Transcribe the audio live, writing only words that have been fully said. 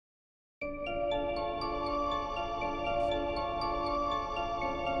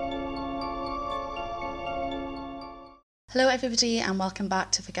Hello everybody and welcome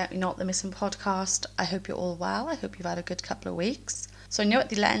back to Forget Me Not the Missing podcast. I hope you're all well. I hope you've had a good couple of weeks. So I know at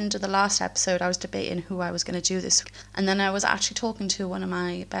the end of the last episode I was debating who I was going to do this week, and then I was actually talking to one of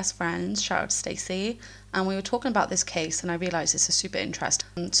my best friends, shout out to Stacey, and we were talking about this case and I realised this is super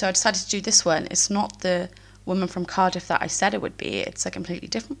interesting. So I decided to do this one. It's not the woman from Cardiff that I said it would be. It's a completely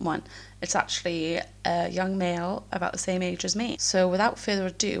different one. It's actually a young male about the same age as me. So without further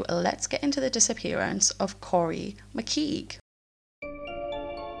ado, let's get into the disappearance of Corey McKeague.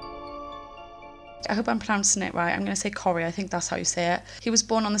 I hope I'm pronouncing it right. I'm going to say Corey. I think that's how you say it. He was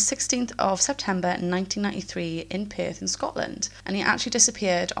born on the 16th of September 1993 in Perth in Scotland, and he actually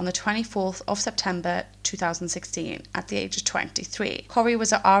disappeared on the 24th of September 2016 at the age of 23. Corey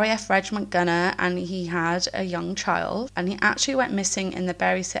was an RAF regiment gunner and he had a young child, and he actually went missing in the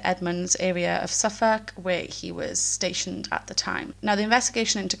Bury St Edmunds area of Suffolk where he was stationed at the time. Now, the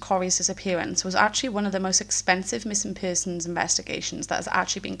investigation into Corey's disappearance was actually one of the most expensive missing persons investigations that has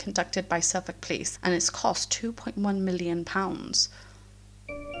actually been conducted by Suffolk Police, and it's cost £2.1 million.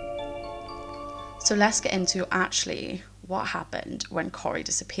 So let's get into actually what happened when Corey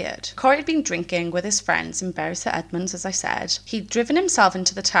disappeared. Corey had been drinking with his friends in Bury St Edmunds, as I said. He'd driven himself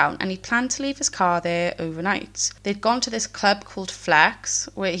into the town and he planned to leave his car there overnight. They'd gone to this club called Flex,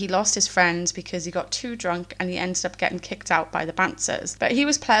 where he lost his friends because he got too drunk and he ended up getting kicked out by the bouncers. But he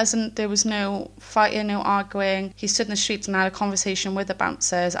was pleasant, there was no fighting, no arguing. He stood in the streets and had a conversation with the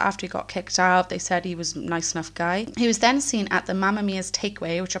bouncers after he got kicked out. They said he was a nice enough guy. He was then seen at the Mamma Mia's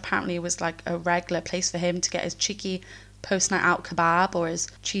takeaway, which apparently was like a regular place for him to get his cheeky post-night out kebab or his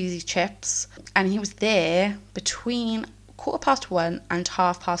cheesy chips, and he was there between 1:15 and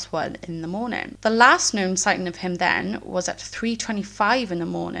 1:30 in the morning. The last known sighting of him then was at 3:25 in the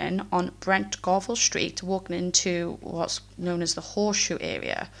morning on Brent Govell Street, walking into what's known as the Horseshoe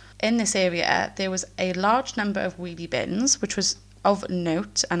area. In this area there was a large number of wheelie bins, which was of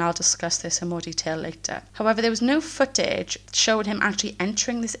note, and I'll discuss this in more detail later. However, there was no footage showing him actually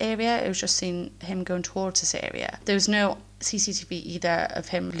entering this area. It was just seen him going towards this area. There was no CCTV either of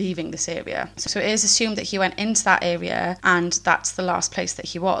him leaving this area. So it is assumed that he went into that area and that's the last place that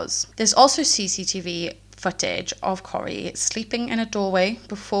he was. There's also CCTV footage of Corey sleeping in a doorway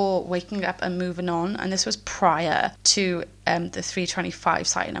before waking up and moving on, and this was prior to the 3:25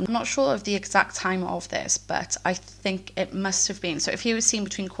 sighting. I'm not sure of the exact time of this, but I think it must have been. So if he was seen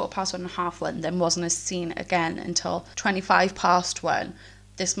between 1:15 and 1:30, then wasn't seen again until 1:25.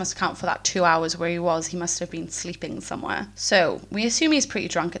 This must account for that 2 hours where he must have been sleeping somewhere. So we assume he's pretty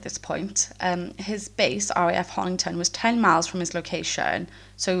drunk at this point. His base, RAF Hollington, was 10 miles from his location.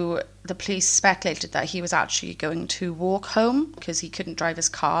 So the police speculated that he was actually going to walk home because he couldn't drive his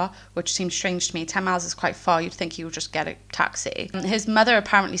car, which seems strange to me. 10 miles is quite far. You'd think he would just get a taxi. His mother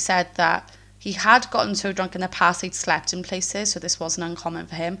apparently said that he had gotten so drunk in the past he'd slept in places, so this wasn't uncommon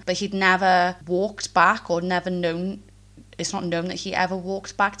for him. But he'd never walked back or never known. It's not known that he ever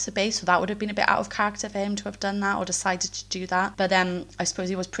walked back to base, so that would have been a bit out of character for him to have done that or decided to do that. But then I suppose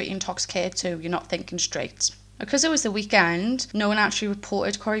he was pretty intoxicated, so you're not thinking straight. Because it was the weekend, no one actually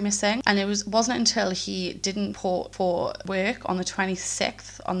reported Corey missing, and it wasn't until he didn't report for work on the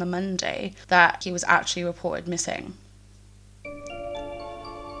 26th, on the Monday, that he was actually reported missing.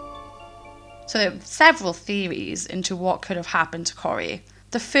 So there are several theories into what could have happened to Corey.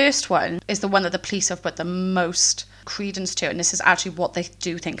 The first one is the one that the police have put the most credence to, and this is actually what they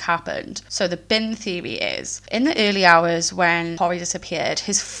do think happened. So the bin theory is, in the early hours when Corey disappeared,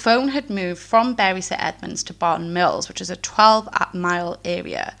 his phone had moved from Bury St Edmunds to Barton Mills, which is a 12-mile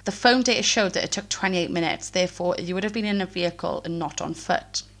area. The phone data showed that it took 28 minutes, therefore you would have been in a vehicle and not on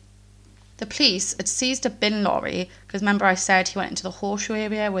foot. The police had seized a bin lorry, because remember I said he went into the Horseshoe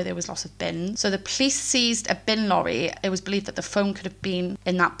area where there was lots of bins. So the police seized a bin lorry. It was believed that the phone could have been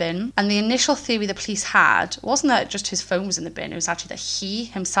in that bin. And the initial theory the police had wasn't that just his phone was in the bin, it was actually that he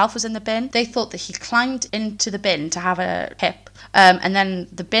himself was in the bin. They thought that he climbed into the bin to have a pip, and then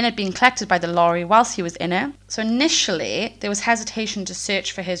the bin had been collected by the lorry whilst he was in it. So initially there was hesitation to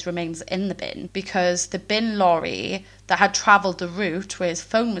search for his remains in the bin because the bin lorry that had travelled the route where his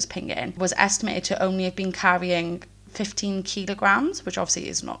phone was pinging was estimated to only have been carrying 15 kilograms, which obviously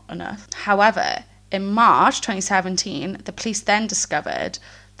is not enough. However, in March 2017, the police then discovered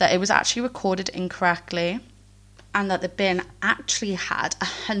that it was actually recorded incorrectly and that the bin actually had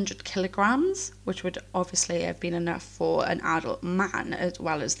 100 kilograms, which would obviously have been enough for an adult man as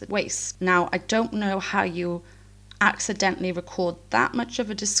well as the waist. Now, I don't know how you accidentally record that much of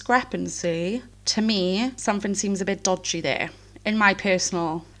a discrepancy. To me, something seems a bit dodgy there, in my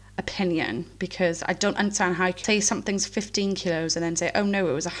personal opinion, because I don't understand how you can say something's 15 kilos and then say, oh no,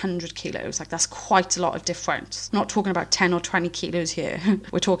 it was 100 kilos. Like, that's quite a lot of difference. I'm not talking about 10 or 20 kilos here.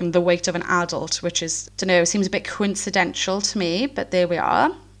 We're talking the weight of an adult, which is, I don't know, seems a bit coincidental to me, but there we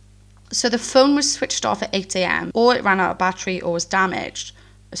are. So the phone was switched off at 8 a.m, or it ran out of battery or was damaged.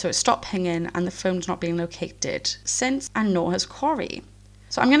 So it stopped pinging and the phone's not being located since, and nor has Corey.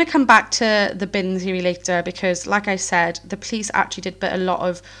 So I'm going to come back to the bin theory later because, like I said, the police actually did put a lot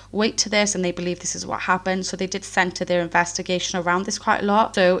of weight to this and they believe this is what happened. So they did centre their investigation around this quite a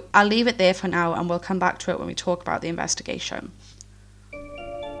lot. So I'll leave it there for now and we'll come back to it when we talk about the investigation.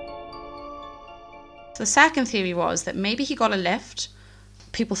 So the second theory was that maybe he got a lift.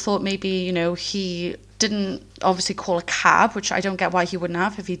 People thought maybe, he didn't obviously call a cab, which I don't get why he wouldn't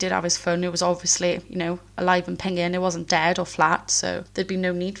have. If he did have his phone, it was obviously, alive and pinging. It wasn't dead or flat, so there'd be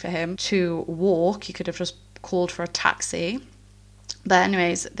no need for him to walk. He could have just called for a taxi. But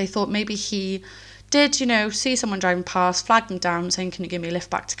anyways, they thought maybe he did, see someone driving past, flagged him down, saying, can you give me a lift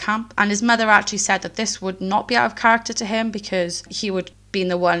back to camp? And his mother actually said that this would not be out of character to him because he would been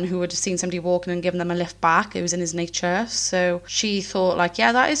the one who would have seen somebody walking and given them a lift back. It was in his nature. So she thought,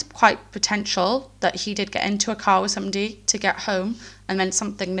 that is quite potential that he did get into a car with somebody to get home and then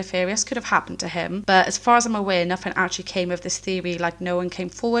something nefarious could have happened to him. But as far as I'm aware, nothing actually came of this theory. No one came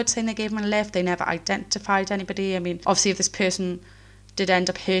forward saying they gave him a lift. They never identified anybody. I mean, obviously if this person did end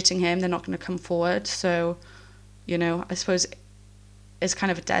up hurting him, they're not going to come forward. So, I suppose it's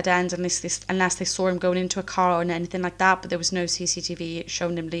kind of a dead end unless they saw him going into a car or anything like that, but there was no CCTV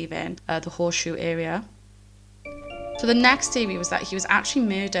showing him leaving the horseshoe area. So the next theory was that he was actually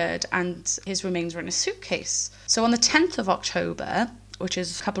murdered and his remains were in a suitcase. So on the 10th of October, which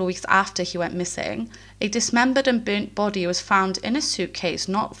is a couple of weeks after he went missing, a dismembered and burnt body was found in a suitcase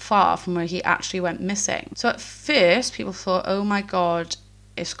not far from where he actually went missing. So at first, people thought, oh my God,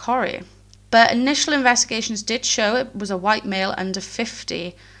 it's Corey. But initial investigations did show it was a white male under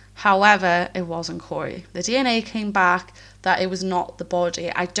 50. However, it wasn't Corey. The DNA came back that it was not the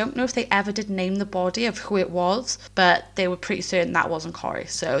body. I don't know if they ever did name the body of who it was, but they were pretty certain that wasn't Corey.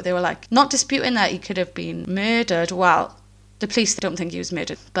 So they were not disputing that he could have been murdered. Well, the police don't think he was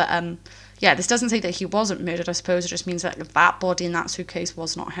murdered. But this doesn't say that he wasn't murdered. I suppose it just means that that body in that suitcase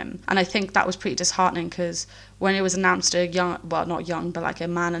was not him. And I think that was pretty disheartening because when it was announced a a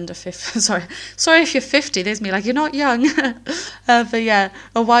man under 50, sorry if you're 50, there's me you're not young. But yeah,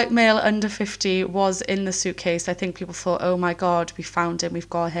 a white male under 50 was in the suitcase. I think people thought, oh my God, we found him, we've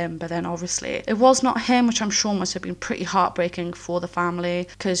got him. But then obviously it was not him, which I'm sure must have been pretty heartbreaking for the family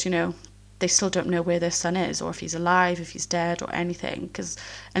because, they still don't know where their son is or if he's alive, if he's dead or anything. Because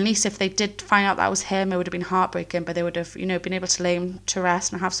at least if they did find out that was him, it would have been heartbreaking, but they would have, been able to lay him to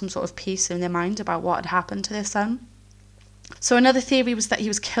rest and have some sort of peace in their mind about what had happened to their son. So another theory was that he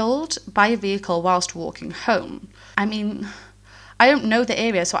was killed by a vehicle whilst walking home. I mean, I don't know the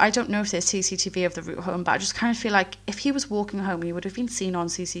area, so I don't know if there's CCTV of the route home, but I just kind of feel like if he was walking home, he would have been seen on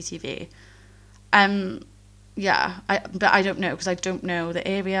CCTV. But I don't know because I don't know the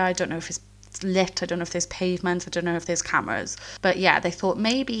area. I don't know if it's lit. I don't know if there's pavement. I don't know if there's cameras. But yeah, they thought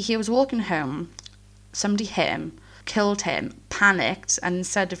maybe he was walking home, somebody hit him, killed him, panicked, and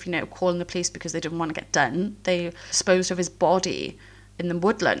instead of, calling the police because they didn't want to get done, they disposed of his body in the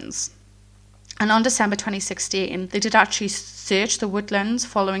woodlands. And on December 2016, they did actually search the woodlands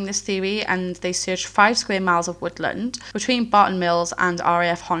following this theory, and they searched 5 square miles of woodland between Barton Mills and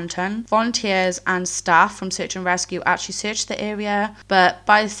RAF Honiton. Volunteers and staff from Search and Rescue actually searched the area, but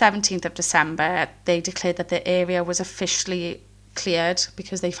by the 17th of December, they declared that the area was officially cleared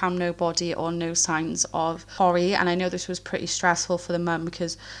because they found no body or no signs of Corey. And I know this was pretty stressful for the mum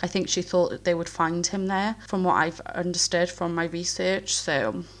because I think she thought that they would find him there from what I've understood from my research.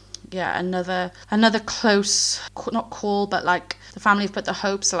 So yeah, another close, not call, but the family have put the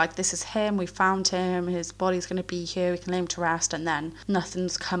hopes, so this is him, we found him, his body's going to be here, we can lay him to rest, and then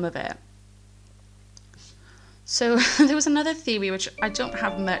nothing's come of it. So there was another theory which I don't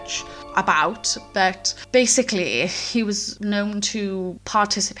have much about, but basically he was known to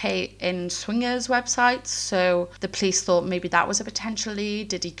participate in swingers websites, so the police thought maybe that was a potential lead.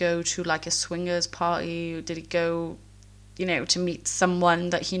 Did he go to a swingers party? Did he go to meet someone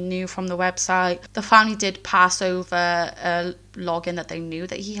that he knew from the website? The family did pass over a login that they knew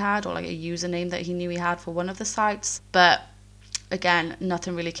that he had, or a username that he knew he had for one of the sites. But again,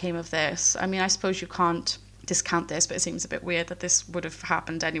 nothing really came of this. I mean, I suppose you can't discount this, but it seems a bit weird that this would have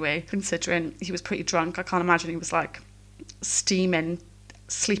happened anyway, considering he was pretty drunk. I can't imagine he was steaming,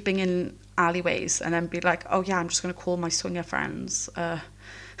 sleeping in alleyways, and then be oh yeah, I'm just going to call my swinger friends.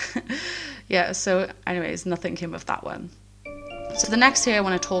 Yeah, so anyways, nothing came of that one. So the next area I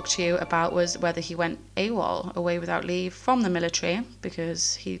want to talk to you about was whether he went AWOL, away without leave, from the military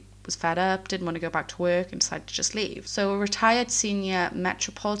because he was fed up, didn't want to go back to work, and decided to just leave. So a retired senior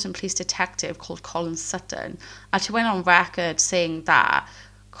Metropolitan Police detective called Colin Sutton actually went on record saying that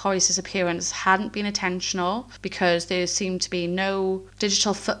Corey's disappearance hadn't been intentional because there seemed to be no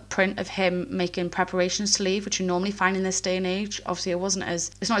digital footprint of him making preparations to leave, which you normally find in this day and age. Obviously,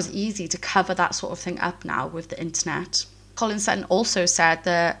 it's not as easy to cover that sort of thing up now with the internet. Colin Sutton also said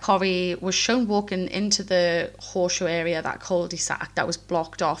that Corey was shown walking into the horseshoe area, that cul-de-sac that was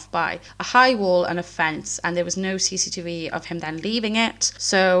blocked off by a high wall and a fence, and there was no CCTV of him then leaving it.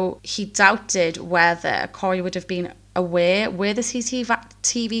 So he doubted whether Corey would have been aware where the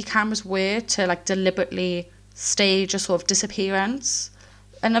CCTV cameras were to like deliberately stage a sort of disappearance.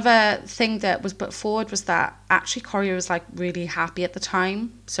 Another thing that was put forward was that actually Corey was like really happy at the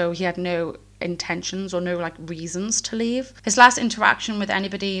time, so he had no intentions or no like reasons to leave. His last interaction with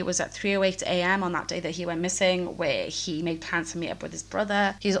anybody was at 3:08 a.m. on that day that he went missing, where he made plans to meet up with his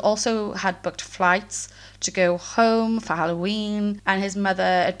brother. He's also had booked flights to go home for Halloween, and his mother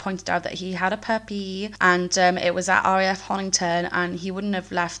had pointed out that he had a puppy, and it was at RAF Honington, and he wouldn't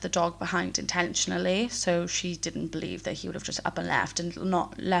have left the dog behind intentionally, so she didn't believe that he would have just up and left and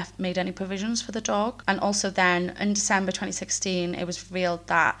not made any provisions for the dog. And also then in December 2016 it was revealed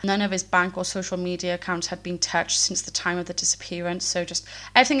that none of his bank or social media accounts had been touched since the time of the disappearance, so just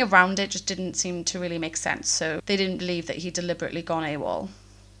everything around it just didn't seem to really make sense, so they didn't believe that he'd deliberately gone AWOL.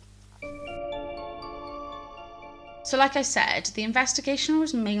 So like I said, the investigation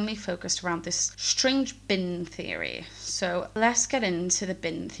was mainly focused around this strange bin theory. So let's get into the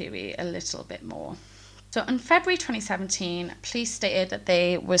bin theory a little bit more. So in February 2017, police stated that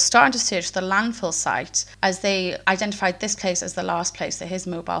they were starting to search the landfill site as they identified this place as the last place that his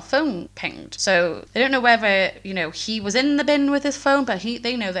mobile phone pinged. So they don't know whether, he was in the bin with his phone, but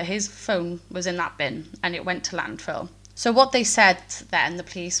they know that his phone was in that bin and it went to landfill. So what they said then, the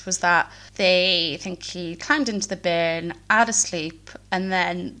police, was that they think he climbed into the bin, out of sleep, and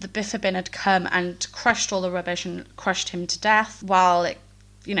then the biffa bin had come and crushed all the rubbish and crushed him to death while it,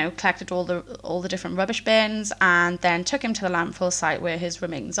 collected all the different rubbish bins and then took him to the landfill site where his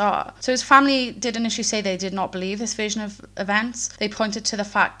remains are. So his family did initially say they did not believe this version of events. They pointed to the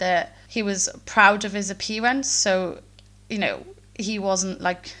fact that he was proud of his appearance, so, he wasn't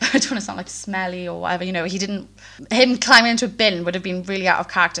like, I don't want to sound like smelly or whatever, him climbing into a bin would have been really out of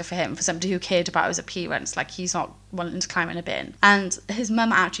character for him, for somebody who cared about his appearance. Like, he's not wanting to climb in a bin. And his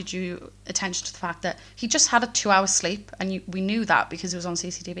mum actually drew attention to the fact that he just had a 2-hour sleep, and we knew that because it was on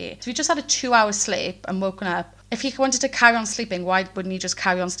CCTV. So he just had a 2-hour sleep and woken up. If he wanted to carry on sleeping, why wouldn't he just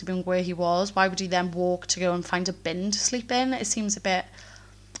carry on sleeping where he was? Why would he then walk to go and find a bin to sleep in? It seems a bit...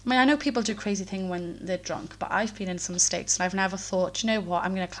 I know people do crazy things when they're drunk, but I've been in some states and I've never thought, I'm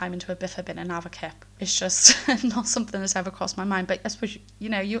going to climb into a biffa bin and have a kip. It's just not something that's ever crossed my mind. But I suppose,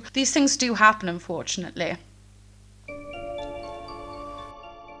 these things do happen, unfortunately.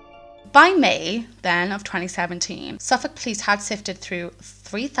 By May, then, of 2017, Suffolk Police had sifted through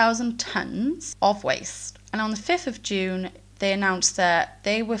 3,000 tonnes of waste. And on the 5th of June, they announced that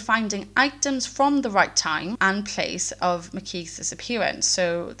they were finding items from the right time and place of McKeith's disappearance.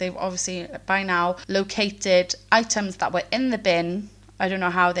 So they've obviously by now located items that were in the bin. I don't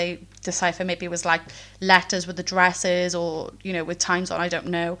know how they decipher, maybe it was like letters with addresses or, with times on, I don't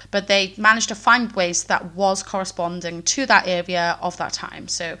know. But they managed to find waste that was corresponding to that area of that time.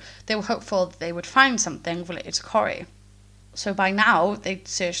 So they were hopeful that they would find something related to Corey. So by now, they'd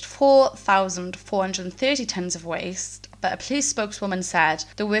searched 4,430 tonnes of waste, but a police spokeswoman said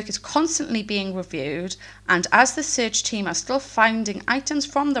the work is constantly being reviewed, and as the search team are still finding items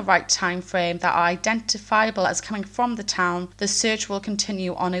from the right time frame that are identifiable as coming from the town, the search will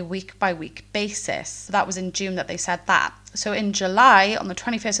continue on a week-by-week basis. So that was in June that they said that. So in July, on the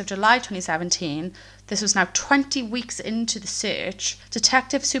 21st of July 2017, this was now 20 weeks into the search,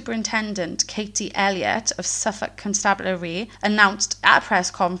 Detective Superintendent Katie Elliott of Suffolk Constabulary announced at a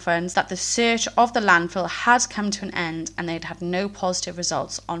press conference that the search of the landfill had come to an end and they'd had no positive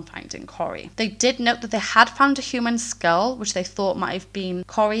results on finding Corey. They did note that they had found a human skull, which they thought might have been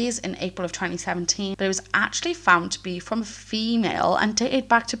Corey's in April of 2017, but it was actually found to be from a female and dated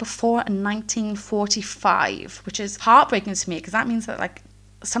back to before 1945, which is heartbreaking to me because that means that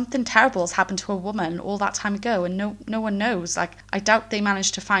something terrible has happened to a woman all that time ago and no one knows. I doubt they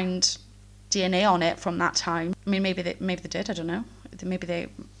managed to find DNA on it from that time. Maybe they did, I don't know. Maybe they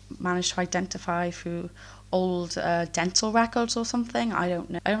managed to identify through old dental records or something. I don't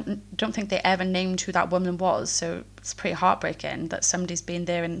know. I don't think they ever named who that woman was, so it's pretty heartbreaking that somebody's been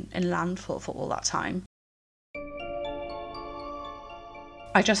there in landfill for all that time.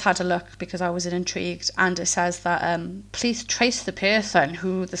 I just had to look because I was intrigued, and it says that police traced the person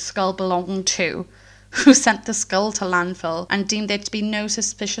who the skull belonged to, who sent the skull to landfill, and deemed there to be no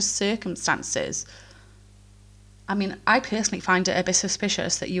suspicious circumstances. I mean, I personally find it a bit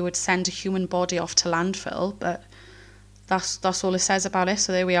suspicious that you would send a human body off to landfill, but that's all it says about it,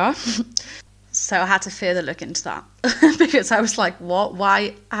 so there we are. So I had to further look into that because I was like, what?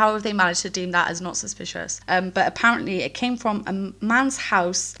 Why? How have they managed to deem that as not suspicious? But apparently it came from a man's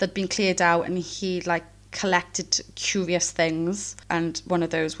house that'd been cleared out, and he collected curious things. And one of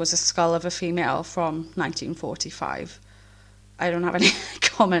those was a skull of a female from 1945. I don't have any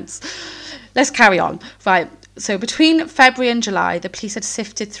comments. Let's carry on. Right. So between February and July, the police had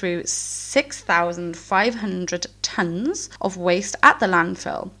sifted through 6,500 tonnes of waste at the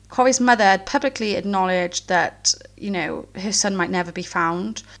landfill. Corey's mother had publicly acknowledged that, her son might never be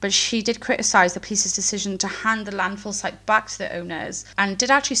found, but she did criticise the police's decision to hand the landfill site back to the owners, and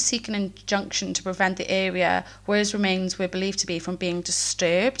did actually seek an injunction to prevent the area where his remains were believed to be from being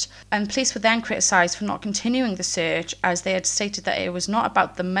disturbed. And police were then criticised for not continuing the search, as they had stated that it was not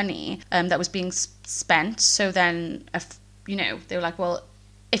about the money that was being spent. So then, they were like, well,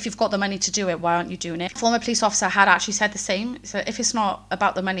 if you've got the money to do it, why aren't you doing it? A former police officer had actually said the same. So if it's not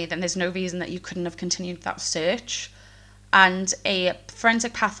about the money, then there's no reason that you couldn't have continued that search. And a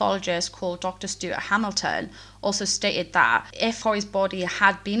forensic pathologist called Dr. Stuart Hamilton also stated that if Corey's body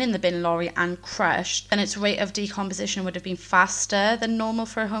had been in the bin lorry and crushed, then its rate of decomposition would have been faster than normal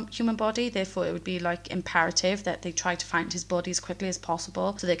for a human body. Therefore, it would be imperative that they try to find his body as quickly as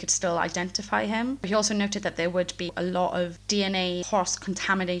possible so they could still identify him. He also noted that there would be a lot of DNA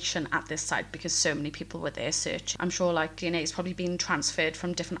cross-contamination at this site because so many people were there searching. I'm sure DNA is probably being transferred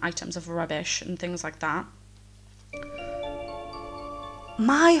from different items of rubbish and things like that.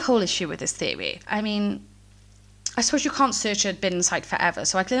 My whole issue with this theory, I suppose you can't search a bin site forever,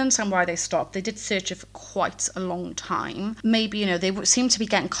 so I can understand why they stopped. They did search it for quite a long time. Maybe, they seem to be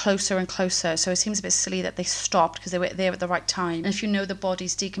getting closer and closer, so it seems a bit silly that they stopped because they were there at the right time. And if the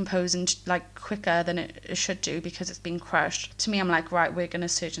body's decomposing quicker than it should do because it's been crushed, to me I'm like, right, we're going to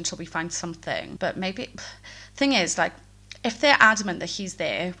search until we find something. But maybe, thing is, if they're adamant that he's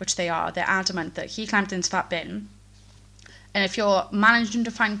there, which they are, they're adamant that he climbed into that bin, and if you're managing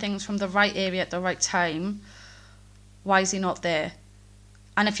to find things from the right area at the right time, why is he not there?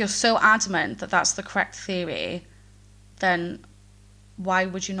 And if you're so adamant that that's the correct theory, then why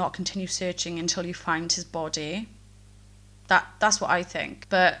would you not continue searching until you find his body? That's what I think.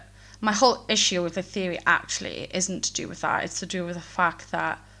 But my whole issue with the theory actually isn't to do with that. It's to do with the fact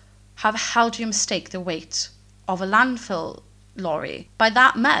that how the hell do you mistake the weight of a landfill lorry by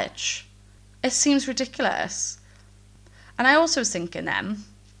that much? It seems ridiculous. And I also was thinking then,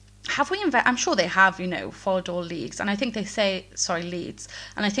 I'm sure they have, followed all leads. And I think leads.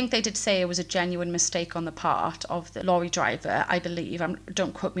 And I think they did say it was a genuine mistake on the part of the lorry driver, I believe.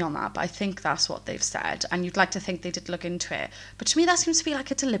 Don't quote me on that, but I think that's what they've said. And you'd like to think they did look into it. But to me, that seems to be a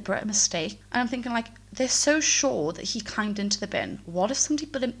deliberate mistake. And I'm thinking, they're so sure that he climbed into the bin. What if somebody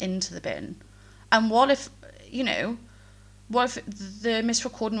put him into the bin? And what if the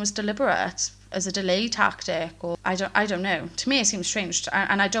misrecording was deliberate as a delay tactic, or I don't know. To me, it seems strange,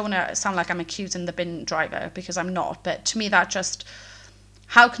 and I don't want to sound like I'm accusing the bin driver because I'm not. But to me, that just,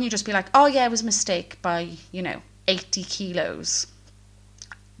 how can you just be like, oh yeah, it was a mistake by 80 kilos?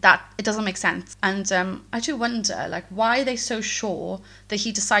 That it doesn't make sense. And I do wonder, why are they so sure that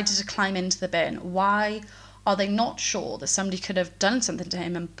he decided to climb into the bin? Why are they not sure that somebody could have done something to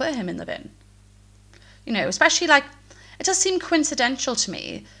him and put him in the bin? Especially it does seem coincidental to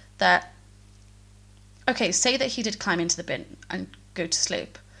me that, okay, say that he did climb into the bin and go to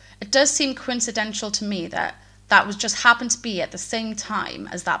sleep. It does seem coincidental to me that was just happened to be at the same time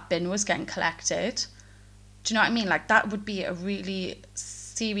as that bin was getting collected. Do you know what I mean? That would be a really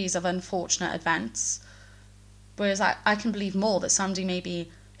series of unfortunate events. Whereas I can believe more that somebody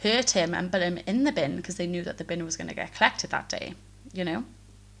maybe hurt him and put him in the bin because they knew that the bin was going to get collected that day,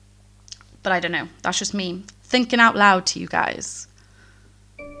 But I don't know. That's just me thinking out loud to you guys.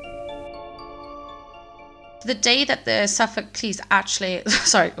 The day that the Suffolk police actually,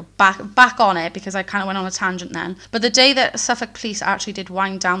 back on it because I kind of went on a tangent then. But the day that Suffolk police actually did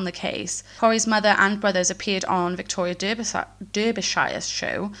wind down the case, Corey's mother and brothers appeared on Victoria Derbyshire's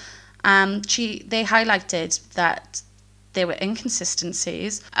show. They highlighted that there were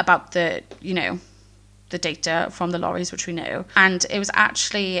inconsistencies about the data from the lorries, which we know. And it was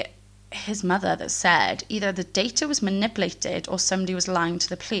actually his mother that said either the data was manipulated or somebody was lying to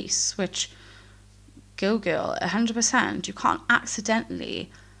the police, which, go girl, 100%. You can't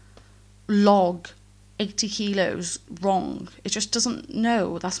accidentally log 80 kilos wrong. It just doesn't,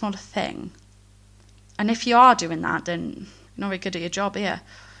 no, that's not a thing. And if you are doing that, then you're not very good at your job here.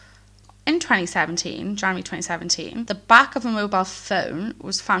 In January 2017, the back of a mobile phone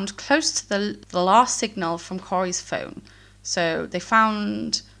was found close to the last signal from Corey's phone. So they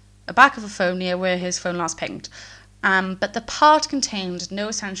found a back of a phone near where his phone last pinged. But the part contained no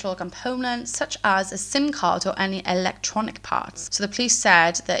essential components such as a SIM card or any electronic parts. So the police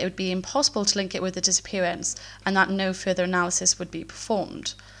said that it would be impossible to link it with the disappearance and that no further analysis would be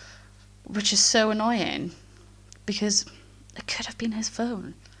performed. Which is so annoying because it could have been his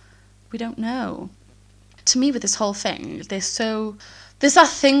phone. We don't know. To me, with this whole thing, there's that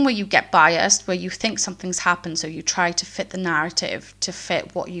thing where you get biased, where you think something's happened, so you try to fit the narrative to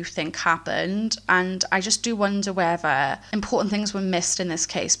fit what you think happened. And I just do wonder whether important things were missed in this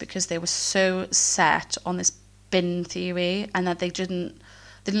case because they were so set on this bin theory and that they didn't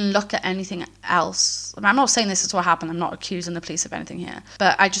look at anything else. I mean, I'm not saying this is what happened. I'm not accusing the police of anything here.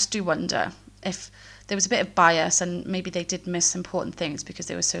 But I just do wonder if there was a bit of bias and maybe they did miss important things because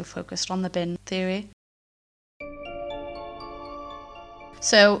they were so focused on the bin theory.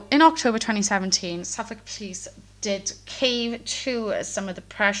 So in October 2017, Suffolk Police did cave to some of the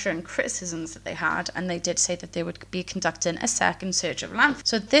pressure and criticisms that they had, and they did say that they would be conducting a second search of land.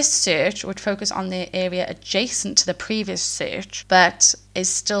 So this search would focus on the area adjacent to the previous search, but is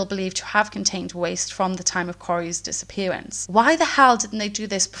still believed to have contained waste from the time of Corey's disappearance. Why the hell didn't they do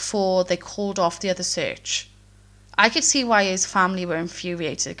this before they called off the other search? I could see why his family were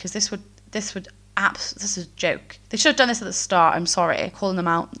infuriated, because this is a joke. They should have done this at the start. I'm sorry, calling them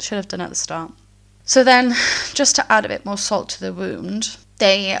out. Should have done it at the start. So then, just to add a bit more salt to the wound,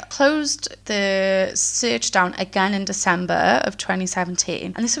 they closed the search down again in December of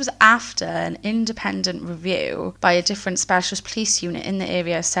 2017. And this was after an independent review by a different specialist police unit in the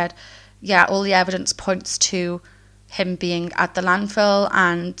area said, yeah, all the evidence points to him being at the landfill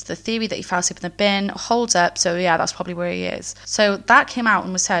and the theory that he fell asleep in the bin holds up, so yeah, that's probably where he is. So that came out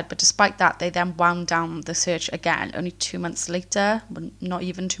and was said, but despite that, they then wound down the search again, only 2 months later, well, not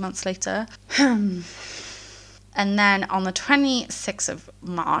even 2 months later. And then on the 26th of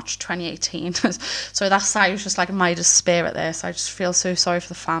March 2018, so that side was just like my despair at this. I just feel so sorry for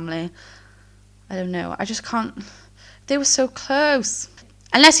the family. I don't know, I just can't, they were so close.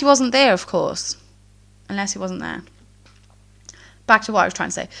 Unless he wasn't there, of course. Unless he wasn't there. Back to what I was trying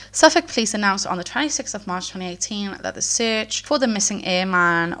to say. Suffolk Police announced on the 26th of March 2018 that the search for the missing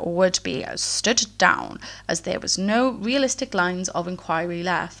airman would be stood down as there was no realistic lines of inquiry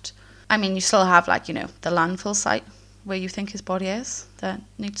left. I mean, you still have, like, you know, the landfill site where you think his body is that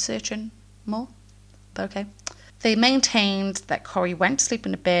needs searching more. But okay. They maintained that Corey went to sleep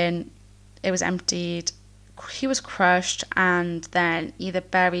in a bin, it was emptied, he was crushed and then either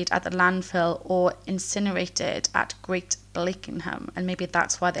buried at the landfill or incinerated at Great Blakenham, and maybe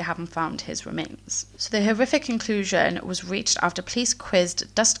that's why they haven't found his remains. So the horrific conclusion was reached after police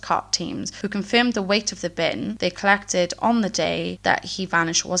quizzed dust cart teams who confirmed the weight of the bin they collected on the day that he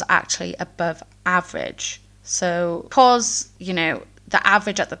vanished was actually above average. So because, you know, the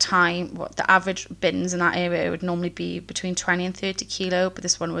average at the time, the average bins in that area would normally be between 20 and 30 kilo, but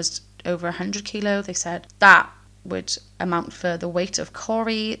this one was over 100 kilo. They said that would amount for the weight of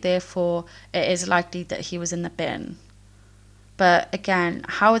Corey, therefore it is likely that he was in the bin. But again,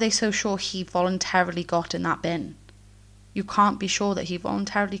 how are they so sure he voluntarily got in that bin? You can't be sure that he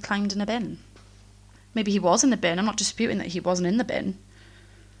voluntarily climbed in a bin. Maybe he was in the bin. I'm not disputing that he wasn't in the bin,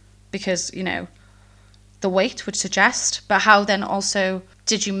 because, you know, the weight would suggest, but how then also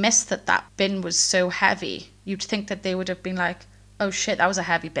did you miss that bin was so heavy? You'd think that they would have been like, oh shit, that was a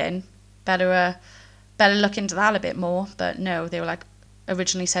heavy bin. Better look into that a bit more. But no, they were like,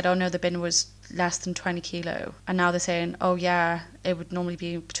 originally said, oh no, the bin was less than 20 kilo. And now they're saying, oh yeah, it would normally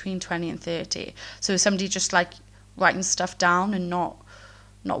be between 20 and 30. So is somebody just like writing stuff down and not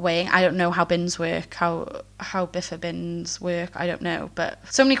weighing? I don't know how bins work, how biffa bins work, I don't know. But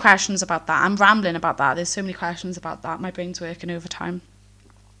so many questions about that. I'm rambling about that. There's so many questions about that. My brain's working overtime.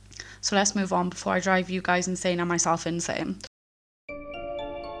 So let's move on before I drive you guys insane and myself insane.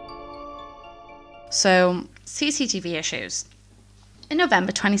 So, CCTV issues. In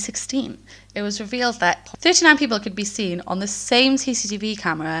November 2016, it was revealed that 39 people could be seen on the same CCTV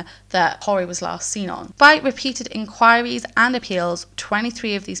camera that Corey was last seen on. By repeated inquiries and appeals,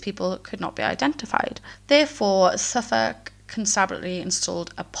 23 of these people could not be identified. Therefore, Suffolk constabulary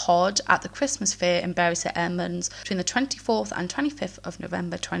installed a pod at the Christmas fair in Bury St Edmunds between the 24th and 25th of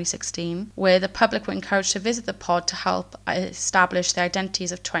November 2016, where the public were encouraged to visit the pod to help establish the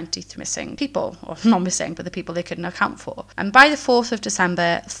identities of 20 missing people, or not missing, but the people they couldn't account for. And by the 4th of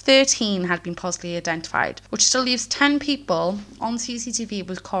December, 13 had been positively identified, which still leaves 10 people on CCTV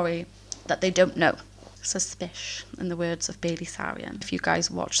with Corrie that they don't know. Suspicious, in the words of Bailey Sarian. If you guys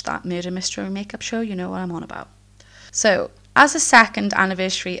watch that murder mystery makeup show, you know what I'm on about. So, as the second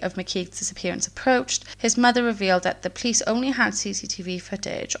anniversary of McKeith's disappearance approached, his mother revealed that the police only had CCTV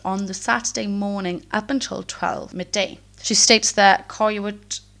footage on the Saturday morning up until 12 midday. She states that Corrie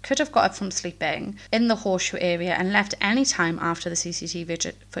could have got up from sleeping in the Horseshoe area and left any time after the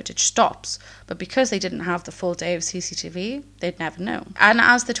CCTV footage stops, but because they didn't have the full day of CCTV, they'd never know. And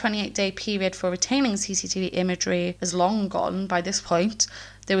as the 28-day period for retaining CCTV imagery is long gone by this point,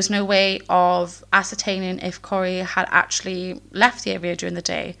 there was no way of ascertaining if Corrie had actually left the area during the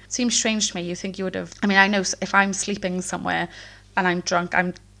day. It seems strange to me. You think you would have... I mean, I know if I'm sleeping somewhere and I'm drunk,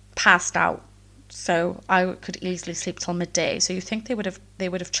 I'm passed out, so I could easily sleep till midday. So you think they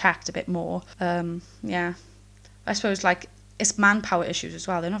would have checked a bit more. Yeah. I suppose, like, it's manpower issues as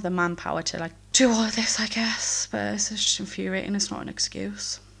well. They don't have the manpower to, like, do all of this, I guess. But it's just infuriating. It's not an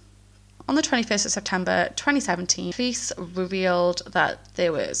excuse. On the 21st of September 2017, police revealed that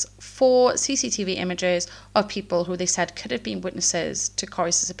there was 4 CCTV images of people who they said could have been witnesses to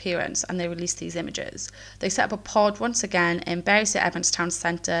Corrie's disappearance, and they released these images. They set up a pod once again in Bury St Edmunds Town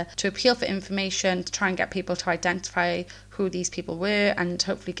Centre to appeal for information, to try and get people to identify who these people were and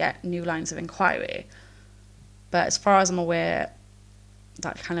hopefully get new lines of inquiry. But as far as I'm aware,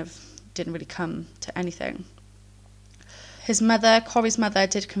 that kind of didn't really come to anything. His mother, Corrie's mother,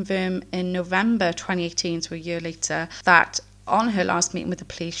 did confirm in November 2018, so a year later, that on her last meeting with the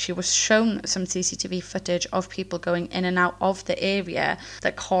police, she was shown some CCTV footage of people going in and out of the area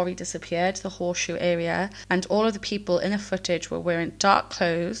that Corrie disappeared, the Horseshoe area, and all of the people in the footage were wearing dark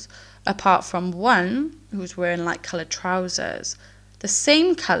clothes, apart from one who was wearing light-coloured trousers, the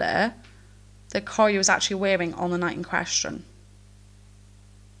same colour that Corrie was actually wearing on the night in question.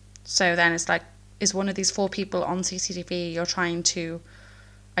 So then it's like, is one of these 4 people on CCTV you're trying to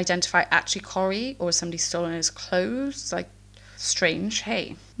identify actually Corrie, or is somebody stolen his clothes? Like, strange,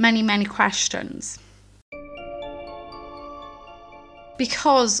 hey. Many, many questions.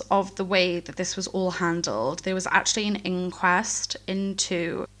 Because of the way that this was all handled, there was actually an inquest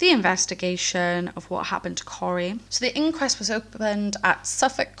into the investigation of what happened to Corrie. So the inquest was opened at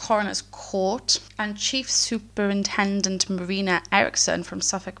Suffolk Coroner's Court, and Chief Superintendent Marina Erickson from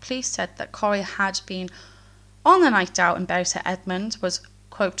Suffolk Police said that Corrie had been on the night out in Bury St Edmunds, was,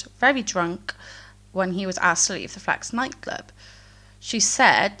 quote, very drunk when he was asked to leave the Flex nightclub. She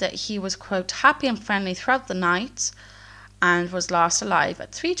said that he was, quote, happy and friendly throughout the night, and was last alive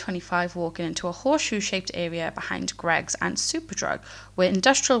at 3:25 walking into a horseshoe-shaped area behind Greggs and Superdrug, where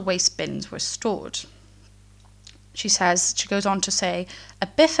industrial waste bins were stored. She goes on to say, a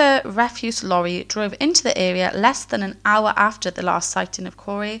Biffa refuse lorry drove into the area less than an hour after the last sighting of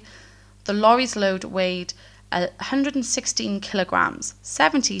Corrie. The lorry's load weighed 116 kilograms,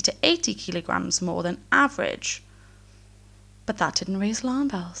 70 to 80 kilograms more than average. But that didn't raise alarm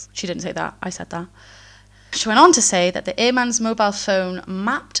bells. She didn't say that, I said that. She went on to say that the airman's mobile phone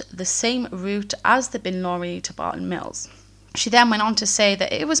mapped the same route as the bin lorry to Barton Mills. She then went on to say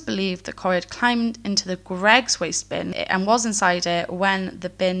that it was believed that Corrie had climbed into the Greggs waste bin and was inside it when the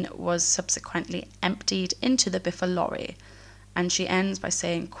bin was subsequently emptied into the Biffa lorry. And she ends by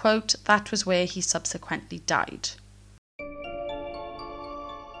saying, quote, that was where he subsequently died.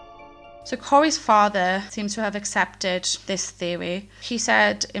 So Corrie's father seems to have accepted this theory. He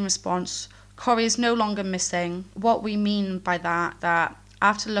said in response, Corrie is no longer missing. What we mean by that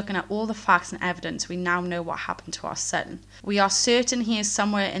after looking at all the facts and evidence, we now know what happened to our son. We are certain he is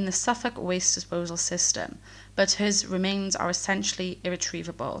somewhere in the Suffolk waste disposal system, but his remains are essentially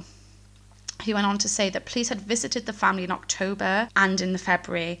irretrievable. He went on to say that police had visited the family in October and in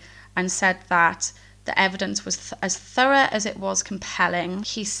February and said that the evidence was as thorough as it was compelling.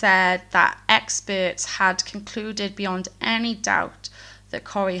 He said that experts had concluded beyond any doubt that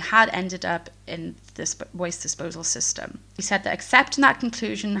Corrie had ended up in this waste disposal system. He said that accepting that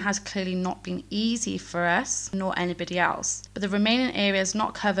conclusion has clearly not been easy for us, nor anybody else. But the remaining areas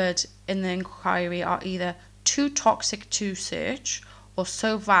not covered in the inquiry are either too toxic to search or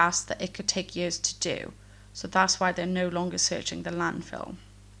so vast that it could take years to do. So that's why they're no longer searching the landfill.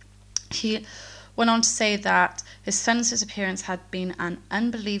 He went on to say that his son's disappearance had been an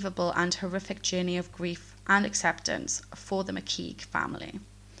unbelievable and horrific journey of grief and acceptance for the McKeith family.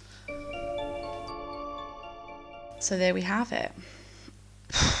 So there we have it.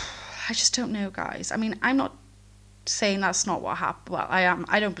 I just don't know, guys. I mean, I'm not saying that's not what happened. Well, I am.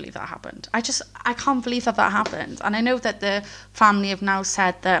 I don't believe that happened. I can't believe that happened. And I know that the family have now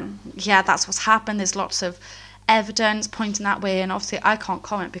said that, yeah, that's what's happened. There's lots of evidence pointing that way. And obviously I can't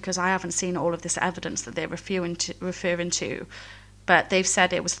comment because I haven't seen all of this evidence that they're referring to. But they've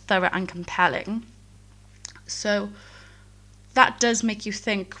said it was thorough and compelling. So that does make you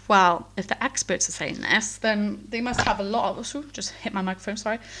think, well, if the experts are saying this, then they must have a lot of, just hit my microphone,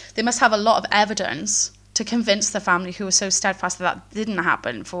 sorry. They must have a lot of evidence to convince the family who were so steadfast that didn't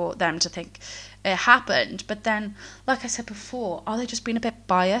happen for them to think it happened. But then, like I said before, are they just being a bit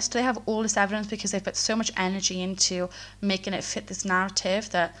biased? Do they have all this evidence because they've put so much energy into making it fit this narrative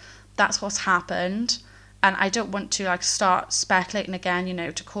that that's what's happened? And I don't want to start speculating again,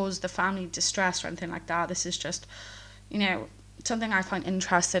 to cause the family distress or anything like that. This is just, something I find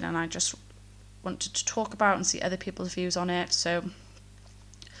interesting, and I just wanted to talk about and see other people's views on it. So,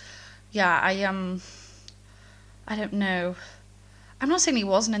 yeah, I don't know. I'm not saying he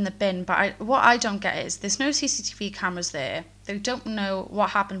wasn't in the bin, but what I don't get is there's no CCTV cameras there. They don't know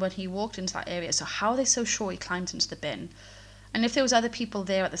what happened when he walked into that area. So how are they so sure he climbed into the bin? And if there was other people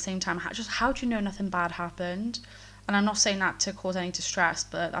there at the same time, how do you know nothing bad happened? And I'm not saying that to cause any distress,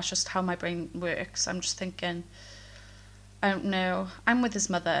 but that's just how my brain works. I'm just thinking, I don't know. I'm with his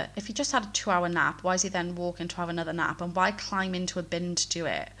mother. If he just had a 2-hour nap, why is he then walking to have another nap? And why climb into a bin to do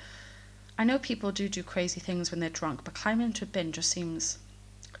it? I know people do crazy things when they're drunk, but climbing into a bin just seems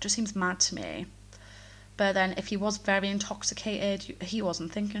mad to me. But then if he was very intoxicated, he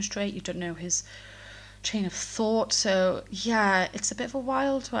wasn't thinking straight, you don't know his chain of thought. So yeah, it's a bit of a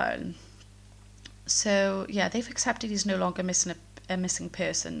wild one. So yeah, they've accepted he's no longer a missing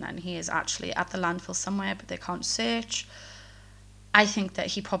person, and he is actually at the landfill somewhere, but they can't search. I think that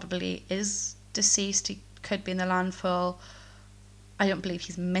he probably is deceased. He could be in the landfill. I don't believe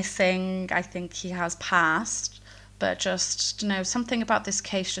he's missing. I think he has passed. But just, something about this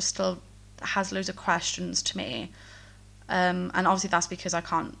case just still has loads of questions to me. And obviously that's because I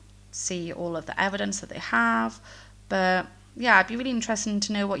can't see all of the evidence that they have. But yeah, I'd be really interested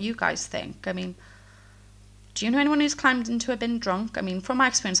to know what you guys think. I mean, do you know anyone who's climbed into a bin drunk? I mean, from my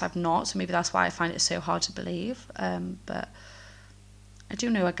experience, I've not. So maybe that's why I find it so hard to believe. But I do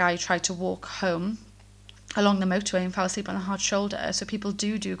know a guy who tried to walk home along the motorway and fell asleep on a hard shoulder. So people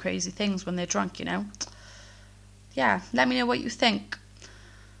do crazy things when they're drunk, Yeah, let me know what you think.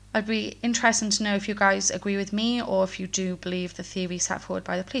 I'd be interested to know if you guys agree with me or if you do believe the theory set forward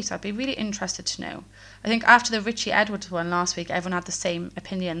by the police. I'd be really interested to know. I think after the Richie Edwards one last week, everyone had the same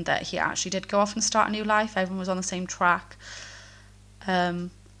opinion that he actually did go off and start a new life. Everyone was on the same track.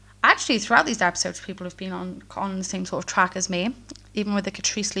 Actually, throughout these episodes, people have been on the same sort of track as me, even with the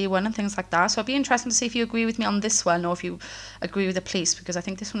Catrice Lee one and things like that. So it'd be interesting to see if you agree with me on this one or if you agree with the police, because I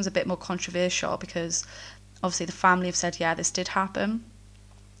think this one's a bit more controversial because obviously the family have said, yeah, this did happen.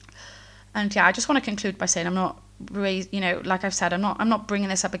 And yeah, I just want to conclude by saying I'm not like I've said, I'm not bringing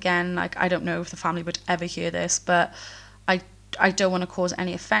this up again. Like, I don't know if the family would ever hear this, but I don't want to cause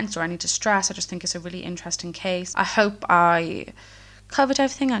any offence or any distress. I just think it's a really interesting case. I hope I covered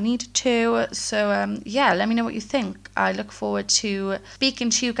everything I needed to. So yeah, let me know what you think. I look forward to speaking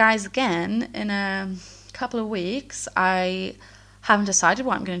to you guys again in a couple of weeks. I haven't decided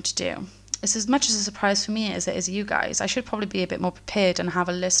what I'm going to do. It's as much as a surprise for me as it is you guys. I should probably be a bit more prepared and have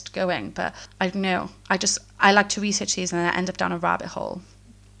a list going, but I don't know. I like to research these and then I end up down a rabbit hole,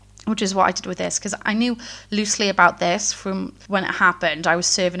 which is what I did with this, because I knew loosely about this from when it happened. I was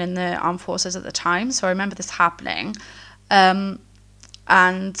serving in the armed forces at the time, so I remember this happening. And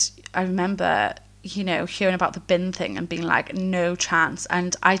I remember, hearing about the bin thing and being like, no chance.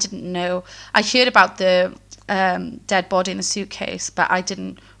 And I didn't know. I heard about the dead body in the suitcase, but I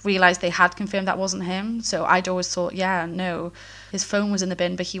didn't realise they had confirmed that wasn't him. So I'd always thought, yeah, no, his phone was in the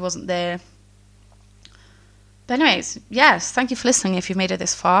bin, but he wasn't there. But anyways, yes, thank you for listening if you've made it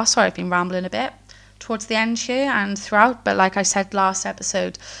this far. Sorry, I've been rambling a bit towards the end here and throughout. But like I said last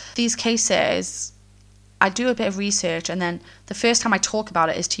episode, these cases, I do a bit of research, and then the first time I talk about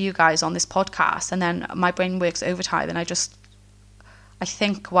it is to you guys on this podcast, and then my brain works overtime and I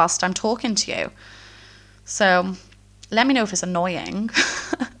think whilst I'm talking to you. So let me know if it's annoying.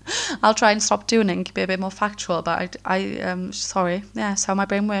 I'll try and stop doing it and keep it a bit more factual, but I sorry. Yeah, that's how my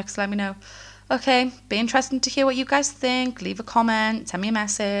brain works. Let me know. Okay, be interested to hear what you guys think. Leave a comment, send me a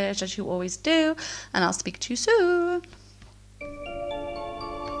message as you always do, and I'll speak to you soon.